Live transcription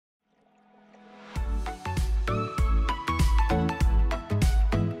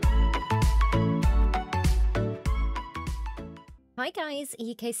Hi guys,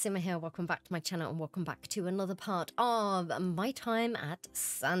 UK Simmer here. Welcome back to my channel and welcome back to another part of my time at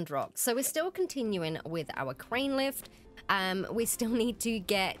Sandrock. So we're still continuing with our crane lift. We still need to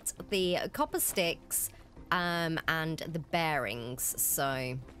get the copper sticks and the bearings.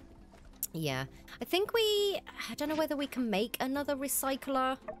 So yeah, I think I don't know whether we can make another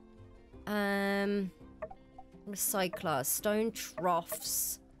recycler. Recycler, stone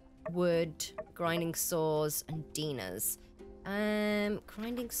troughs, wood, grinding saws, and diners.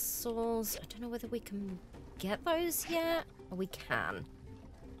 Grinding saws, I don't know whether we can get those yet, or we can.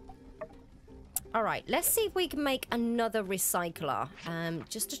 All right, let's see if we can make another recycler,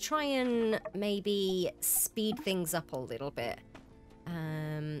 just to try and maybe speed things up a little bit.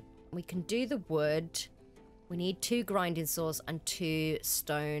 We can do the wood. We need 2 grinding saws and 2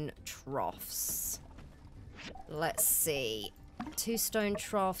 stone troughs. Let's see. 2 stone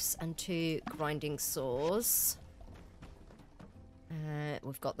troughs and 2 grinding saws.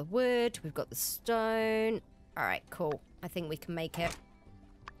 We've got the wood, we've got the stone. All right, cool. I think we can make it.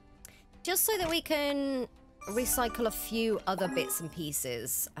 Just so that we can recycle a few other bits and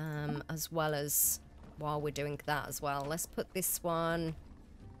pieces, as well as while we're doing that as well. Let's put this one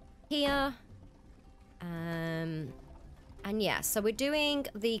here. And yeah, so we're doing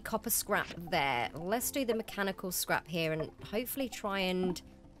the copper scrap there. Let's do the mechanical scrap here and hopefully try and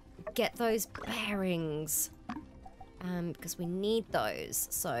get those bearings. Because we need those.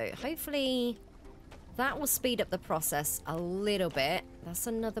 So hopefully that will speed up the process a little bit. That's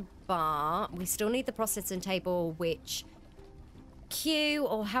another bar. We still need the processing table, which Q,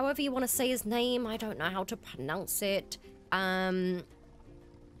 or however you want to say his name, I don't know how to pronounce it.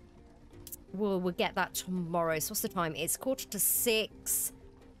 We'll get that tomorrow. So what's the time? It's 5:45.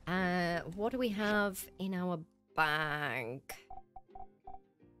 What do we have in our bag?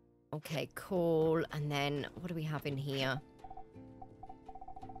 Okay, cool. And then what do we have in here?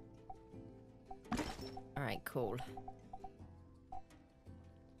 All right, cool.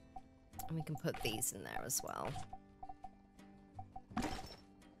 And we can put these in there as well.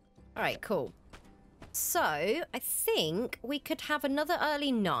 All right, cool. So I think we could have another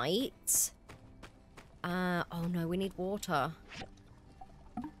early night. Oh no, we need water.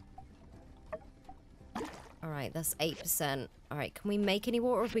 All right, that's 8%. All right, can we make any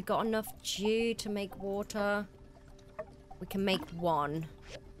water? Have we got enough dew to make water? We can make 1.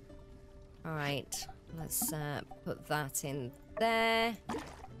 All right, let's put that in there.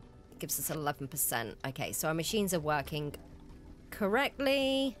 It gives us 11%. Okay, so our machines are working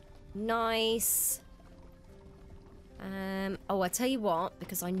correctly. Nice. Oh, I tell you what,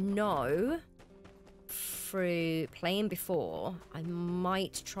 because I know through playing before, I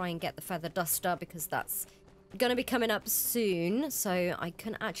might try and get the feather duster because that's gonna be coming up soon, so I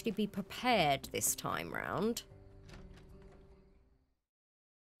can actually be prepared this time round.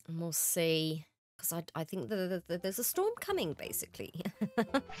 And we'll see, because I think there's a storm coming, basically.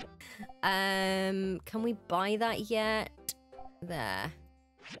 Can we buy that yet? There.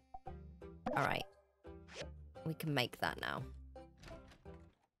 All right. We can make that now. I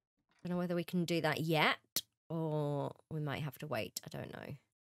don't know whether we can do that yet, or we might have to wait. I don't know.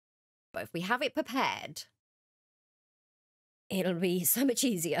 But if we have it prepared, it'll be so much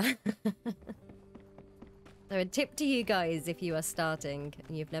easier. So a tip to you guys, if you are starting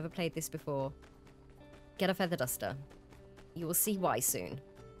and you've never played this before, get a feather duster. You will see why soon.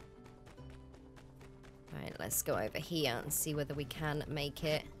 All right, let's go over here and see whether we can make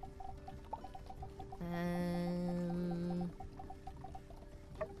it.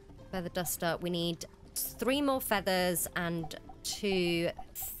 Feather duster. We need 3 more feathers and 2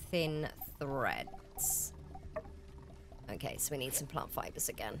 thin threads. Okay, so we need some plant fibers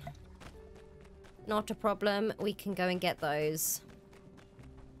again. Not a problem. We can go and get those.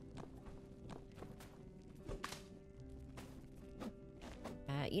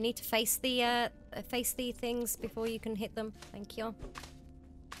 You need to face the things before you can hit them. Thank you.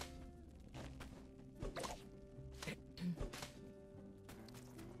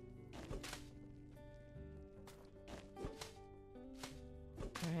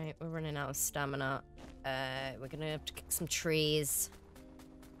 Alright, we're running out of stamina. We're gonna have to kick some trees.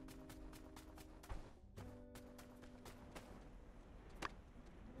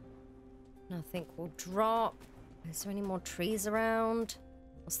 Nothing will drop. Is there any more trees around?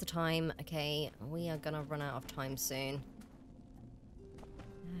 What's the time? Okay, we are gonna run out of time soon.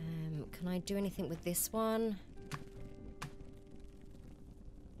 Can I do anything with this one?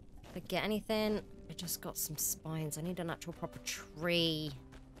 Did I get anything? I just got some spines. I need an actual proper tree.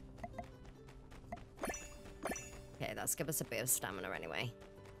 Okay, that's give us a bit of stamina anyway.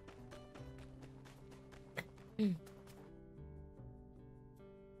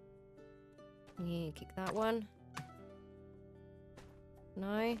 Can you kick that one?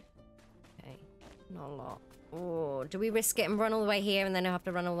 No? Okay. Not a lot. Oh, do we risk it and run all the way here and then I have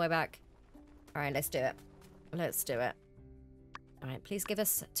to run all the way back? Alright, let's do it. Let's do it. Alright, please give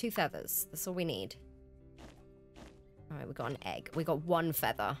us 2 feathers. That's all we need. Alright, we got an egg. We got 1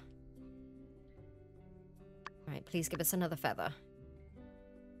 feather. Alright, please give us another feather.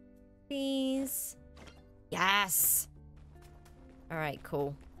 Please. Yes! Alright,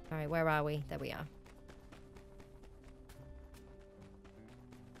 cool. Alright, where are we? There we are.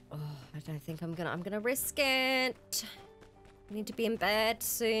 Oh, I don't think I'm gonna risk it. I need to be in bed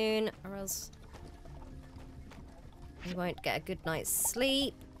soon, or else we won't get a good night's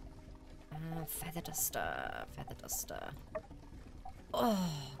sleep. Feather duster, feather duster. Oh,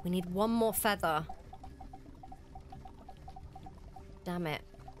 we need 1 more feather. Damn it.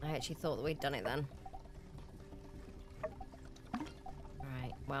 I actually thought that we'd done it then.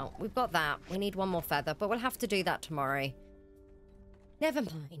 Alright, well, we've got that. We need 1 more feather, but we'll have to do that tomorrow. Never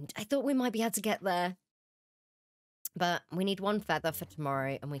mind. I thought we might be able to get there. But we need 1 feather for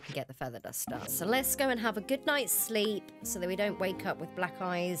tomorrow and we can get the feather duster. So let's go and have a good night's sleep so that we don't wake up with black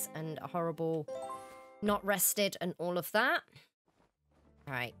eyes and a horrible not rested and all of that.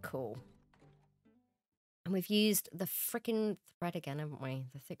 Alright, cool. And we've used the freaking thread again, haven't we?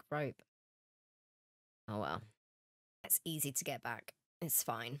 The thick rope. Oh well. It's easy to get back. It's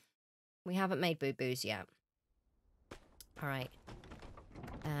fine. We haven't made boo-boos yet. Alright.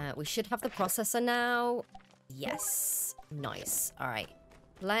 We should have the processor now. Yes. Nice. Alright.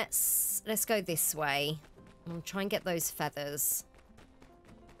 Let's go this way. I'll try and get those feathers.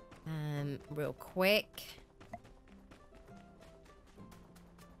 Real quick.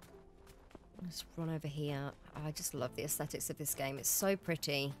 Let's run over here. Oh, I just love the aesthetics of this game. It's so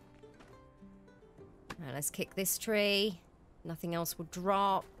pretty. Alright, let's kick this tree. Nothing else will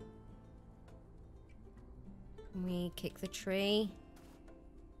drop. Can we kick the tree?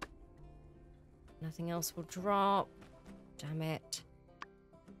 Nothing else will drop. Damn it.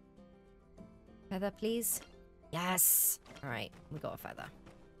 Feather, please. Yes. Alright, we got a feather.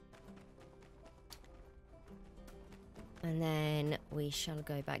 And then we shall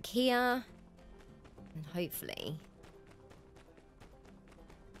go back here. And hopefully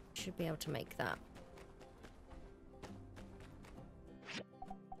should be able to make that.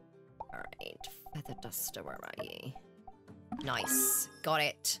 Alright, feather duster, where are you? Nice. Got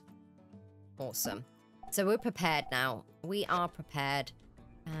it. Awesome. So we're prepared now. We are prepared.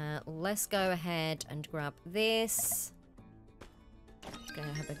 Let's go ahead and grab this. Go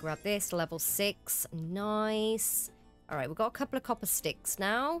ahead and grab this. Level 6. Nice. Alright, we've got a couple of copper sticks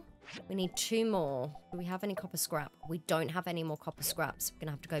now. We need 2 more. Do we have any copper scrap? We don't have any more copper scraps. We're going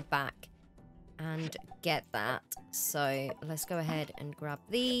to have to go back and get that. So let's go ahead and grab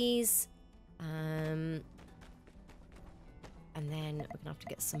these. And then we're going to have to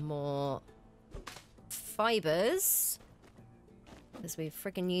get some more fibers, because we've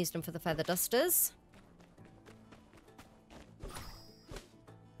freaking used them for the feather dusters.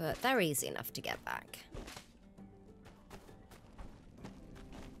 But they're easy enough to get back.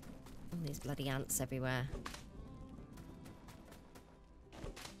 All these bloody ants everywhere.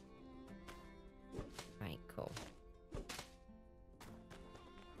 Right, cool.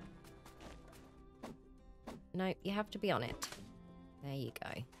 No, you have to be on it. There you go.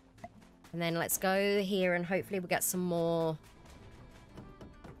 And then let's go here and hopefully we'll get some more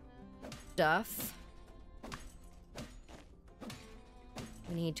stuff.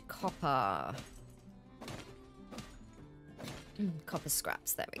 We need copper. Copper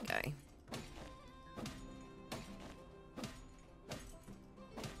scraps, there we go.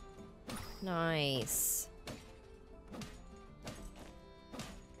 Nice.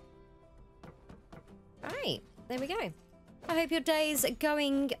 Alright, there we go. I hope your day's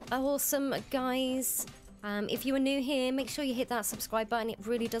going awesome, guys. If you are new here, make sure you hit that subscribe button. It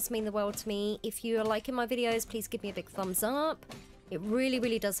really does mean the world to me. If you are liking my videos, please give me a big thumbs up. It really,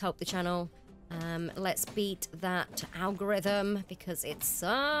 really does help the channel. Let's beat that algorithm because it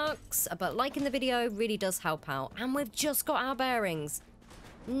sucks. But liking the video really does help out. And we've just got our bearings.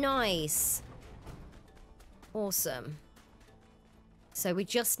 Nice. Awesome. So we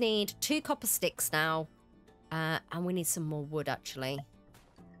just need 2 copper sticks now. And we need some more wood, actually.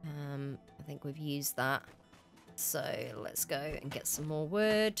 I think we've used that. So let's go and get some more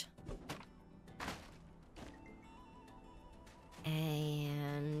wood.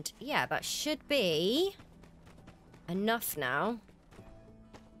 And yeah, that should be enough now.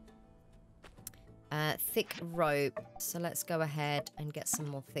 Thick rope. So let's go ahead and get some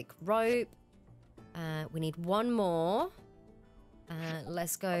more thick rope. We need 1 more.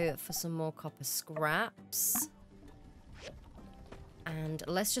 Let's go for some more copper scraps. And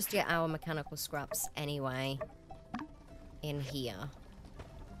let's just get our mechanical scraps anyway in here.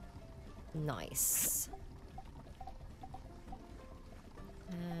 Nice.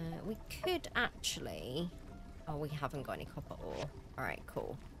 We could actually... Oh, we haven't got any copper ore. Alright,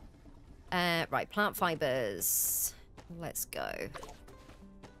 cool. Right, plant fibers. Let's go.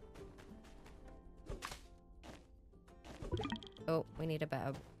 Oh, we need a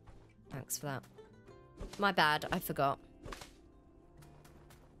better... Thanks for that. My bad, I forgot.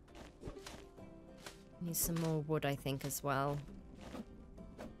 Need some more wood, I think, as well.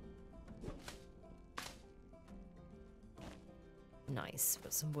 Nice.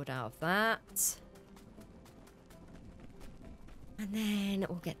 Put some wood out of that. And then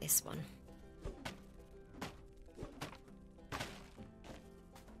we'll get this one.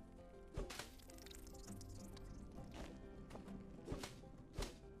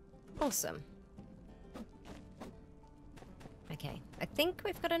 Awesome. Okay. I think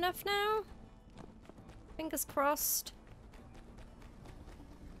we've got enough now. Fingers crossed.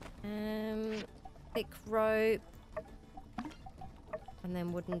 Thick rope. And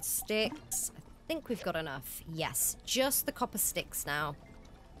then wooden sticks. I think we've got enough. Yes, just the copper sticks now.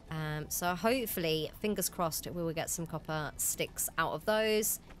 So hopefully, fingers crossed, we will get some copper sticks out of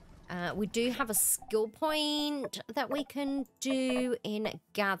those. We do have a skill point that we can do in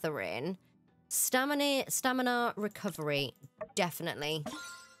gathering. Stamina recovery. Definitely.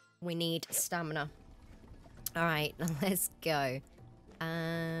 We need stamina. Alright, let's go.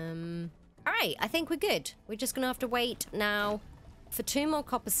 Alright, I think we're good. We're just going to have to wait now for 2 more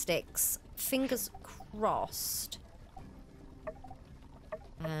copper sticks. Fingers crossed.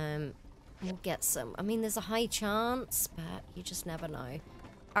 We'll get some. I mean, there's a high chance, but you just never know.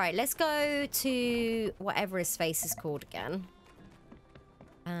 Alright, let's go to whatever his face is called again.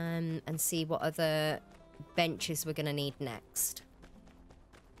 And see what other benches we're going to need next.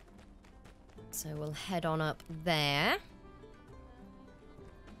 So we'll head on up there.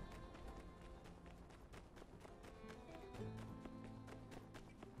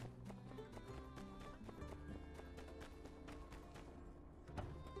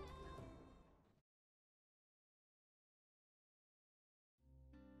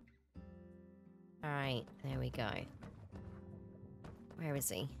 Alright, there we go. Where is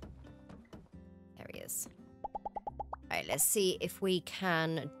he? There he is. Alright, let's see if we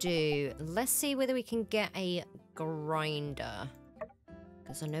can do... Let's see whether we can get a grinder.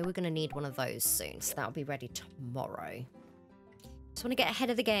 Because I know we're going to need one of those soon, so that'll be ready tomorrow. Just want to get ahead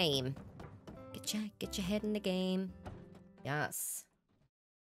of the game. Get your head in the game. Yes.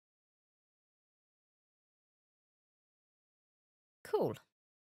 Cool.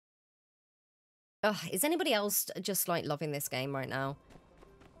 Ugh, is anybody else just like loving this game right now?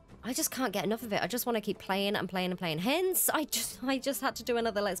 I just can't get enough of it. I just want to keep playing and playing and playing. Hence, I just had to do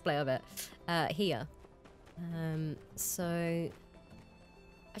another Let's Play of it here. So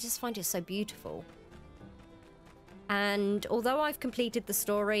I just find it so beautiful. And although I've completed the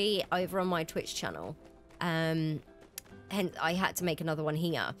story over on my Twitch channel, and I had to make another one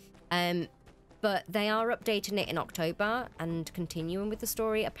here. But they are updating it in October and continuing with the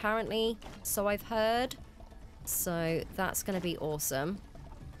story, apparently. So I've heard. So that's going to be awesome.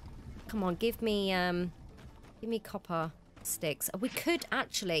 Come on, give me copper sticks. We could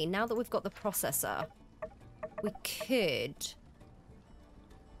actually, now that we've got the processor, we could...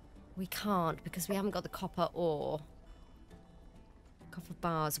 We can't because we haven't got the copper ore. Copper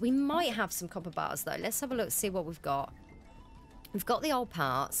bars. We might have some copper bars though. Let's have a look, see what we've got. We've got the old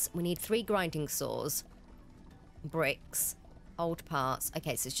parts. We need 3 grinding saws. Bricks. Old parts.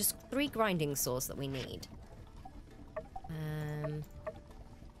 Okay, so it's just 3 grinding saws that we need.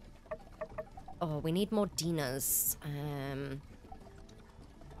 Oh, we need more dinas.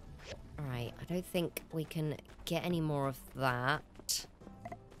 Alright, I don't think we can get any more of that.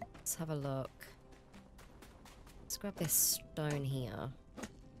 Let's have a look. Let's grab this stone here.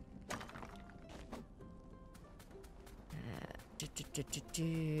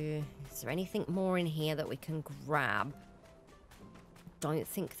 Is there anything more in here that we can grab? Don't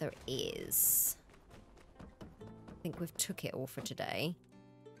think there is. I think we've took it all for today.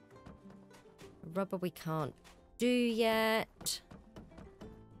 Rubber we can't do yet.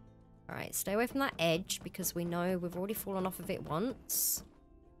 Alright, stay away from that edge because we know we've already fallen off of it once.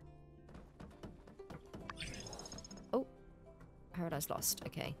 Oh, Paradise Lost.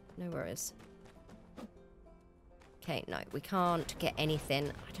 Okay, no worries. Okay, no, we can't get anything.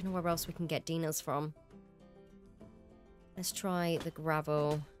 I don't know where else we can get dinas from. Let's try the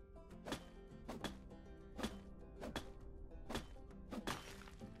gravel.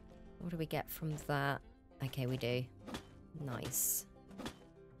 What do we get from that? Okay, we do. Nice.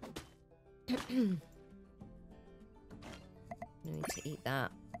 We need to eat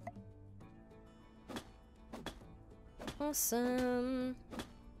that. Awesome.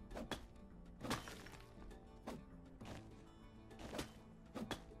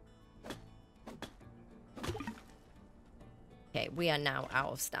 Okay, we are now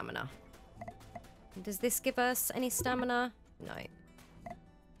out of stamina. Does this give us any stamina? No.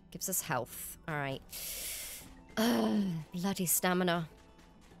 Gives us health. Alright. Bloody stamina.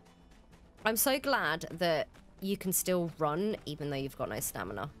 I'm so glad that you can still run even though you've got no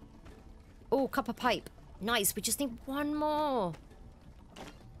stamina. Oh, copper pipe. Nice. We just need one more.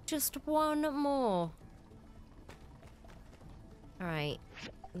 Just one more. Alright.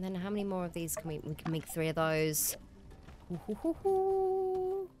 And then how many more of these can we can make 3 of those.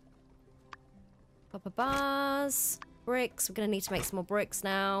 Ooh. Copper bars. Bricks. We're going to need to make some more bricks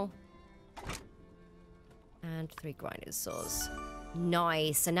now. And 3 grinding saws.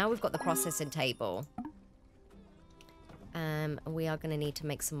 Nice. So now we've got the processing table. We are going to need to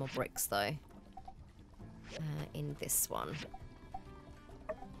make some more bricks though. In this one.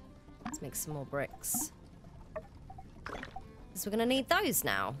 Let's make some more bricks. Because we're going to need those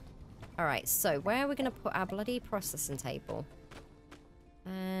now. Alright, so where are we going to put our bloody processing table?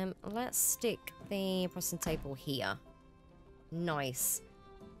 Let's stick the processing table here. Nice.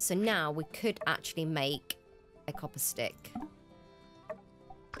 So now we could actually make a copper stick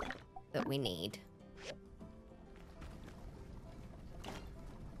that we need.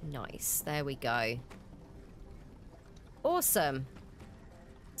 Nice. There we go. Awesome.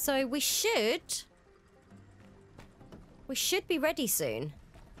 So we should be ready soon.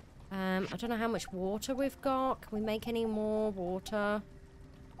 I don't know how much water we've got. Can we make any more water?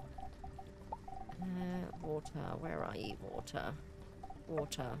 Water. Where are you? Water.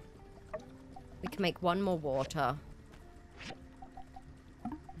 Water. We can make 1 more water.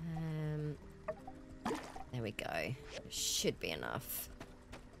 There we go. Should be enough.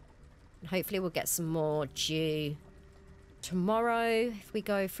 And hopefully we'll get some more dew tomorrow if we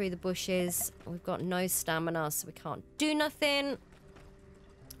go through the bushes. We've got no stamina, so we can't do nothing.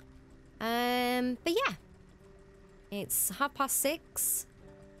 But yeah. It's 6:30.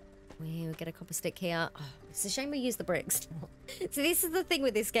 We'll get a copper stick here. Oh, it's a shame we use the bricks. So this is the thing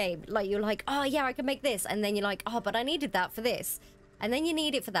with this game. Like, you're like, oh yeah, I can make this. And then you're like, oh, but I needed that for this. And then you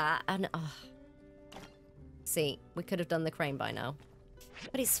need it for that. And, oh. See, we could have done the crane by now.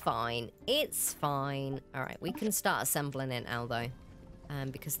 But it's fine. It's fine. All right, we can start assembling it now, though.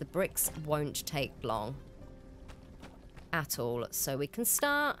 Because the bricks won't take long. At all. So we can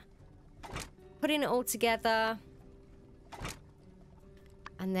start putting it all together.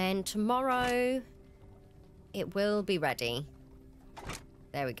 And then tomorrow, it will be ready.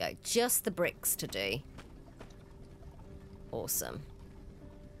 There we go. Just the bricks to do. Awesome.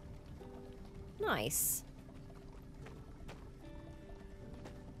 Nice.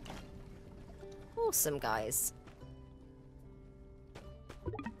 Awesome, guys.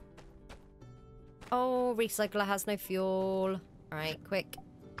 Oh, recycler has no fuel. All right, quick.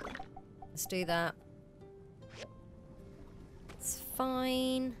 Let's do that. It's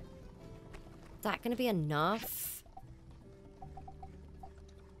fine. Is that going to be enough?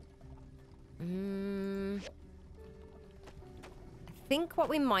 I think what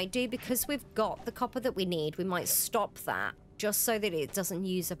we might do, because we've got the copper that we need, we might stop that just so that it doesn't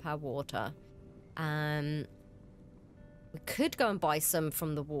use up our water. We could go and buy some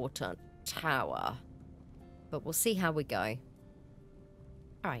from the water tower, but we'll see how we go.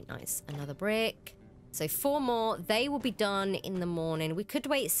 All right, nice. Another brick. So 4 more. They will be done in the morning. We could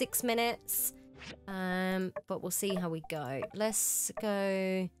wait 6 minutes, but we'll see how we go. Let's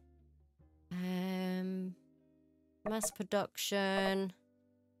go. Mass production.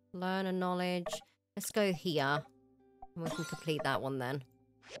 Learner knowledge. Let's go here. And we can complete that one then.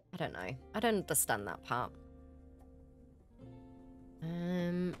 I don't know. I don't understand that part.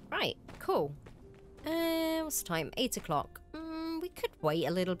 Right. Cool. What's the time? 8 o'clock. We could wait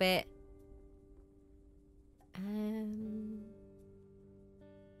a little bit.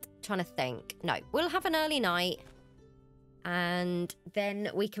 Trying to think. No, we'll have an early night. And then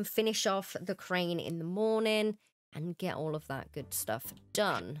we can finish off the crane in the morning and get all of that good stuff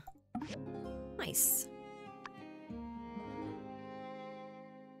done. Nice.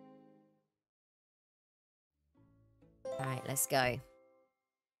 All right, let's go.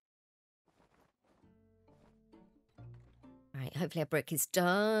 All right, hopefully our brick is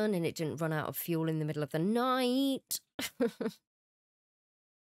done and it didn't run out of fuel in the middle of the night. All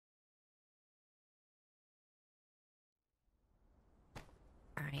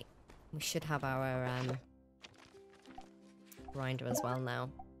right, We should have our grinder as well now.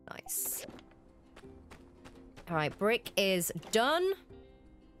 Nice. All right, brick is done.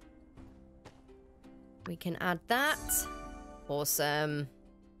 We can add that. Awesome.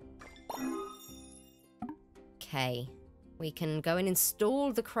 Okay. We can go and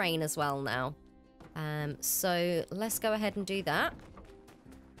install the crane as well now. So let's go ahead and do that.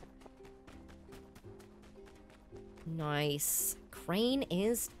 Nice. Crane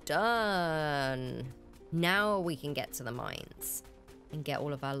is done. Now we can get to the mines and get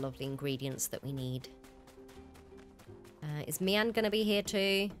all of our lovely ingredients that we need. Is Mian gonna be here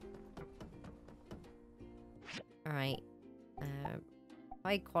too? All right.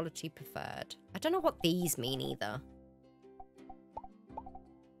 High quality preferred. I don't know what these mean either.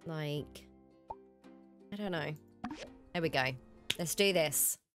 Like, I don't know. There we go. Let's do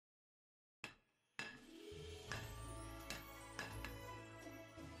this.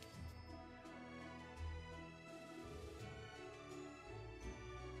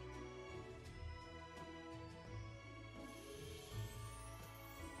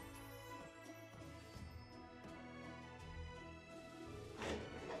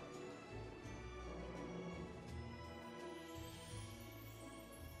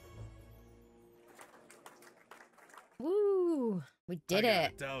 Woo! We did I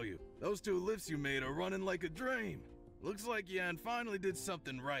it. gotta tell you, those 2 lifts you made are running like a dream. Looks like Yan finally did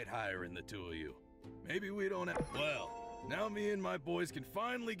something right hiring the 2 of you. Maybe we don't have... Well, now me and my boys can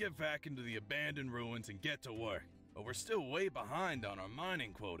finally get back into the abandoned ruins and get to work. But we're still way behind on our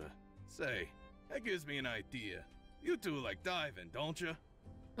mining quota. Say, that gives me an idea. You 2 like diving, don't you?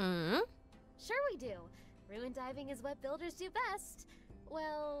 Mm-hmm. Sure we do. Ruin diving is what builders do best.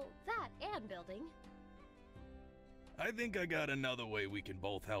 Well, that and building. I think I got another way we can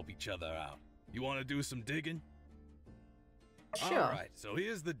both help each other out. You want to do some digging? Sure. Alright, so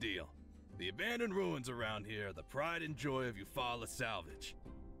here's the deal. The abandoned ruins around here are the pride and joy of Eufaula salvage.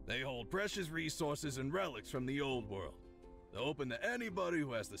 They hold precious resources and relics from the old world. They're open to anybody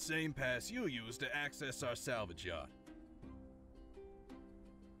who has the same pass you use to access our salvage yard.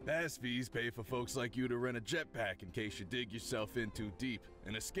 Pass fees pay for folks like you to rent a jetpack in case you dig yourself in too deep,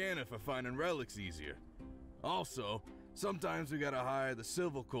 and a scanner for finding relics easier. Also, sometimes we gotta hire the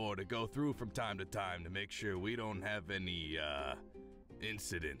Civil Corps to go through from time to time to make sure we don't have any,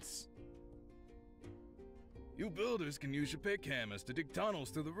 incidents. You builders can use your pick hammers to dig tunnels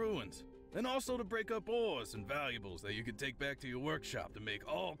through the ruins, and also to break up ores and valuables that you can take back to your workshop to make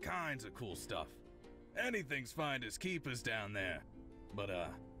all kinds of cool stuff. Anything's fine as keepers down there. But,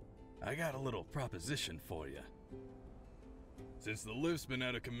 I got a little proposition for you. Since the lift's been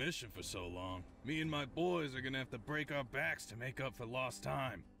out of commission for so long, me and my boys are gonna have to break our backs to make up for lost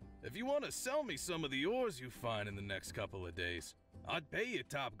time. If you want to sell me some of the ores you find in the next couple of days, I'd pay you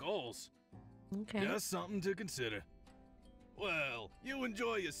top goals. Okay. Just something to consider. Well, you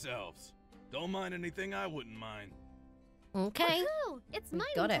enjoy yourselves. Don't mind anything I wouldn't mind. Okay. Woohoo! It's We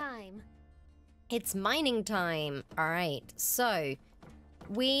mining got it. time. It's mining time. All right. So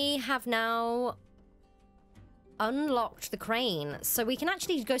we have now unlocked the crane, so we can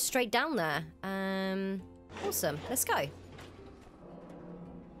actually go straight down there. Awesome. Let's go.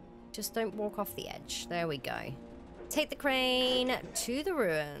 Just don't walk off the edge. There we go. Take the crane to the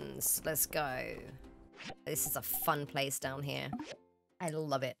ruins. Let's go. This is a fun place down here. I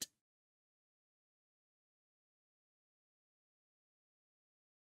love it.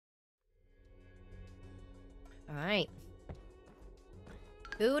 All right.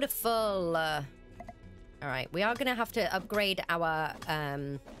 Beautiful. All right, we are going to have to upgrade our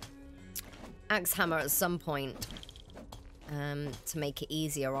axe hammer at some point to make it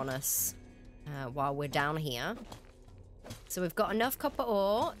easier on us while we're down here. So we've got enough copper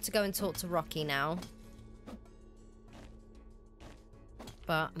ore to go and talk to Rocky now.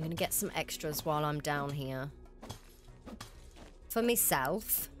 But I'm going to get some extras while I'm down here. For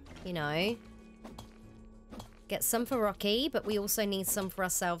myself, you know. Get some for Rocky, but we also need some for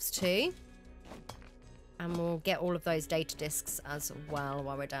ourselves too. And we'll get all of those data discs as well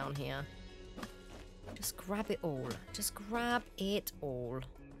while we're down here. Just grab it all. Just grab it all.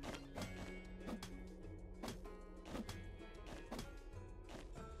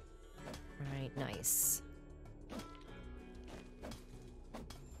 Right, nice. I'm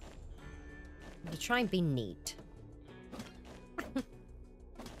gonna try and be neat.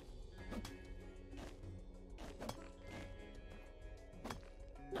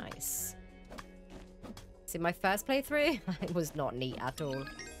 Nice. See, my first playthrough, it was not neat at all.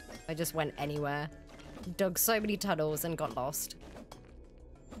 I just went anywhere. Dug so many tunnels and got lost.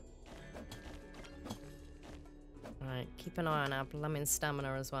 Alright, keep an eye on our blooming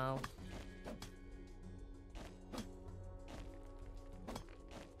stamina as well.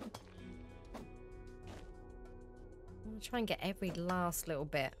 I'll try and get every last little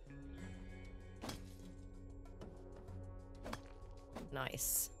bit.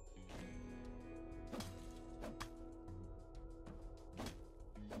 Nice.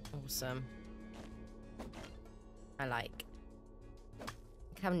 Awesome. I like.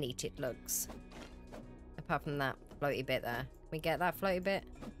 Look how neat it looks. Apart from that floaty bit there. Can we get that floaty bit?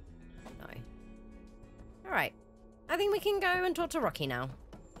 No. Alright. I think we can go and talk to Rocky now.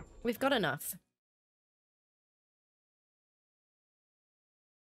 We've got enough.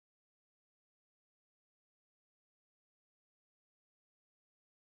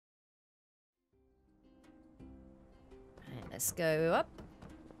 Alright, let's go up.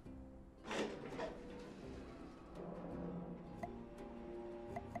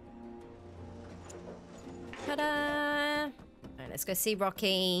 Ta-da! Alright, let's go see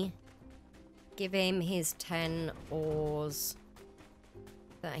Rocky. Give him his 10 ores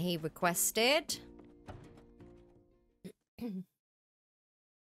that he requested.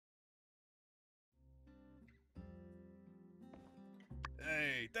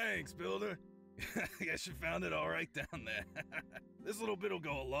 Hey, thanks, builder. Guess you found it all right down there. This little bit'll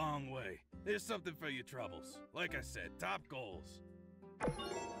go a long way. Here's something for your troubles. Like I said, top goals.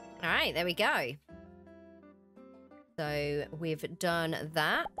 Alright, there we go. So we've done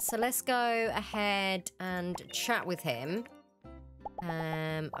that. So let's go ahead and chat with him.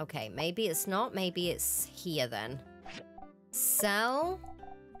 Okay, maybe it's not. Maybe it's here then. Sell.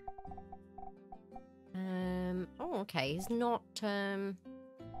 Oh, okay. He's not,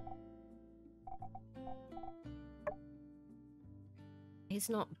 he's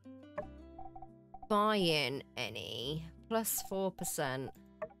not buying any. Plus 4%.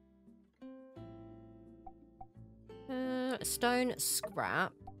 Stone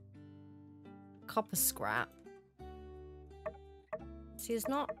scrap. Copper scrap. See, he's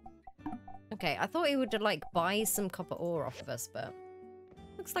not... Okay, I thought he would, like, buy some copper ore off of us, but...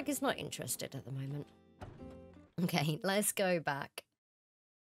 Looks like he's not interested at the moment. Okay, let's go back.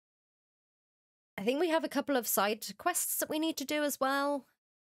 I think we have a couple of side quests that we need to do as well.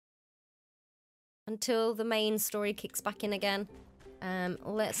 Until the main story kicks back in again.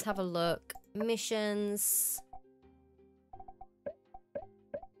 Let's have a look. Missions...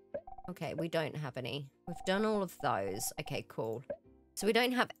 Okay, we don't have any. We've done all of those. Okay, cool. So we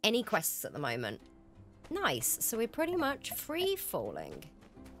don't have any quests at the moment. Nice. So we're pretty much free-falling.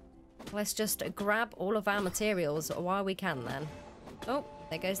 Let's just grab all of our materials while we can then. Oh,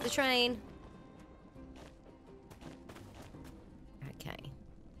 there goes the train. Okay.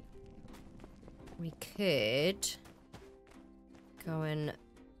 We could go and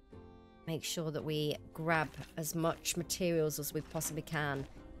make sure that we grab as much materials as we possibly can.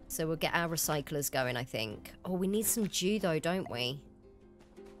 So we'll get our recyclers going, I think. Oh, we need some dew though, don't we?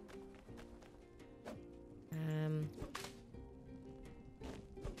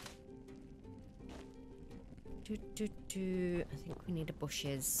 I think we need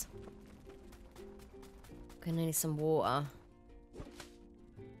bushes. Gonna need some water.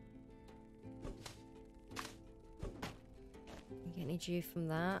 You get any dew from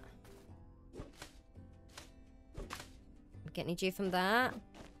that? Get any dew from that?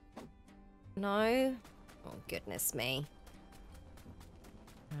 No? Oh, goodness me.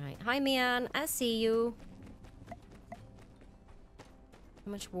 Alright. Hi, Mian. I see you.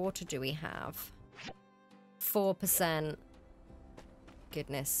 How much water do we have? 4%.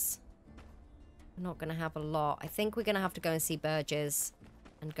 Goodness. We're not going to have a lot. I think we're going to have to go and see Burgess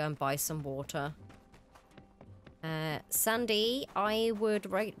and go and buy some water. Sandy, I would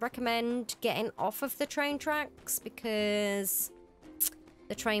recommend getting off of the train tracks because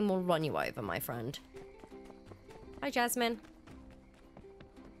the train will run you over, my friend. Hi, Jasmine.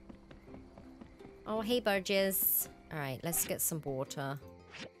 Oh, hey, Burgess. All right, let's get some water.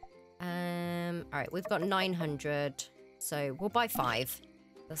 All right, we've got 900, so we'll buy 5.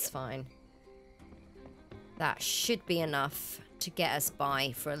 That's fine. That should be enough to get us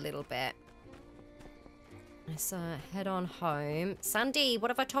by for a little bit. Let's head on home. Sandy,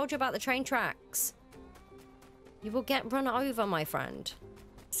 what have I told you about the train tracks? You will get run over, my friend.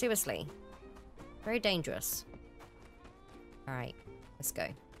 Seriously. Very dangerous. All right, let's go.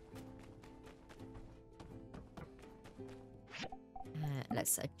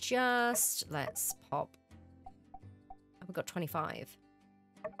 Let's adjust. Let's pop. Oh, we've got 25.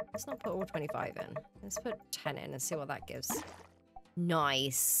 Let's not put all 25 in. Let's put 10 in and see what that gives.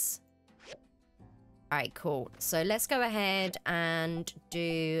 Nice. All right, cool. So let's go ahead and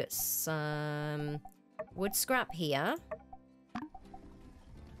do some wood scrap here.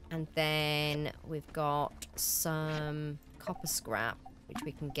 And then we've got some copper scrap, which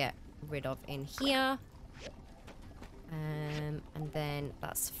we can get rid of in here. And then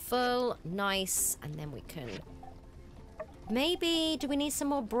that's full. Nice. And then we can... Maybe... Do we need some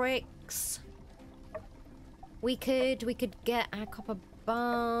more bricks? We could get our copper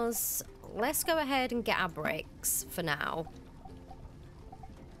bars. Let's go ahead and get our bricks for now.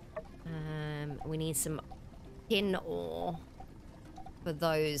 We need some tin ore for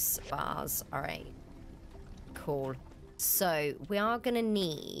those bars. All right. Cool. So we are going to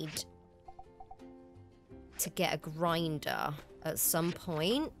need to get a grinder at some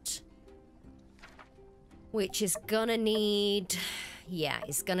point, which is going to need... Yeah,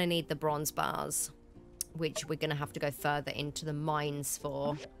 it's going to need the bronze bars, which we're going to have to go further into the mines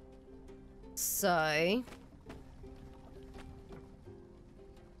for. So...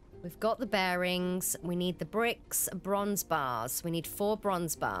 We've got the bearings. We need the bricks, bronze bars. We need 4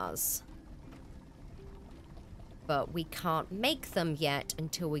 bronze bars. But we can't make them yet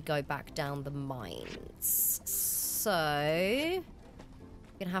until we go back down the mines. So... We're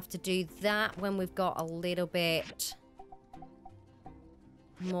gonna have to do that when we've got a little bit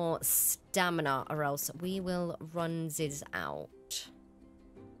more stamina, or else we will run this out.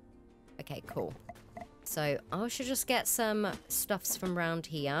 Okay, cool. So I should just get some stuffs from around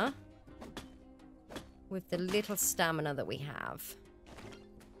here with the little stamina that we have.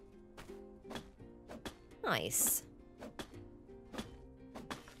 Nice.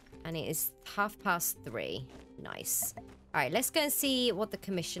 And it is 3:30. Nice. All right, let's go and see what the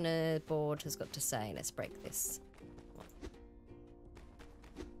commissioner board has got to say. Let's break this.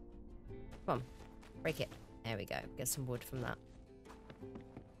 Come on, break it. There we go. Get some wood from that.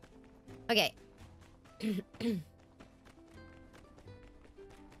 Okay.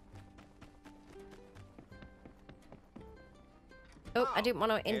 Oh, I didn't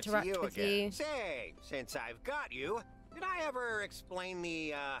want to interact with you. Say, since I've got you, did I ever explain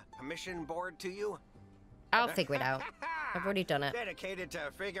the commission board to you? I'll figure it out. I've already done it. Dedicated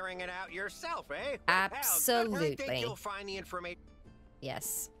to figuring it out yourself, eh? Absolutely. I think you'll find the information.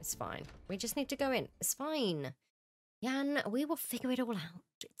 Yes, it's fine. We just need to go in. It's fine. Jan, we will figure it all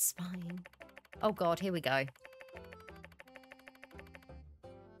out. It's fine. Oh god, here we go.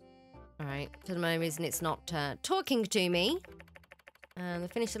 Alright, for the moment reason it's not talking to me. We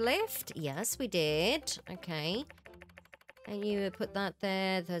finished the lift? Yes, we did. Okay. And you put that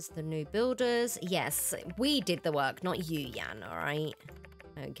there. There's the new builders. Yes, we did the work, not you, Jan, alright?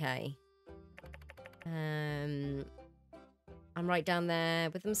 Okay. I'm right down there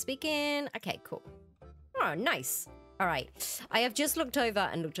with them speaking. Okay, cool. Oh, nice. All right. I have just looked over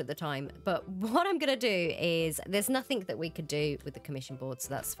and looked at the time, but what I'm going to do is there's nothing that we could do with the commission board, so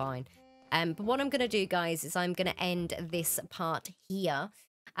that's fine. But what I'm going to do, guys, is I'm going to end this part here.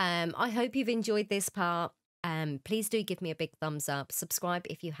 I hope you've enjoyed this part. Please do give me a big thumbs up. Subscribe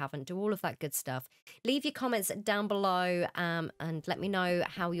if you haven't. Do all of that good stuff. Leave your comments down below and let me know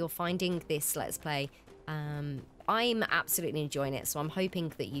how you're finding this Let's Play. I'm absolutely enjoying it, so I'm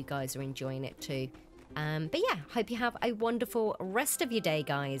hoping that you guys are enjoying it too. But yeah, hope you have a wonderful rest of your day,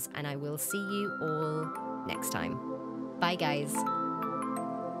 guys, and I will see you all next time. Bye, guys.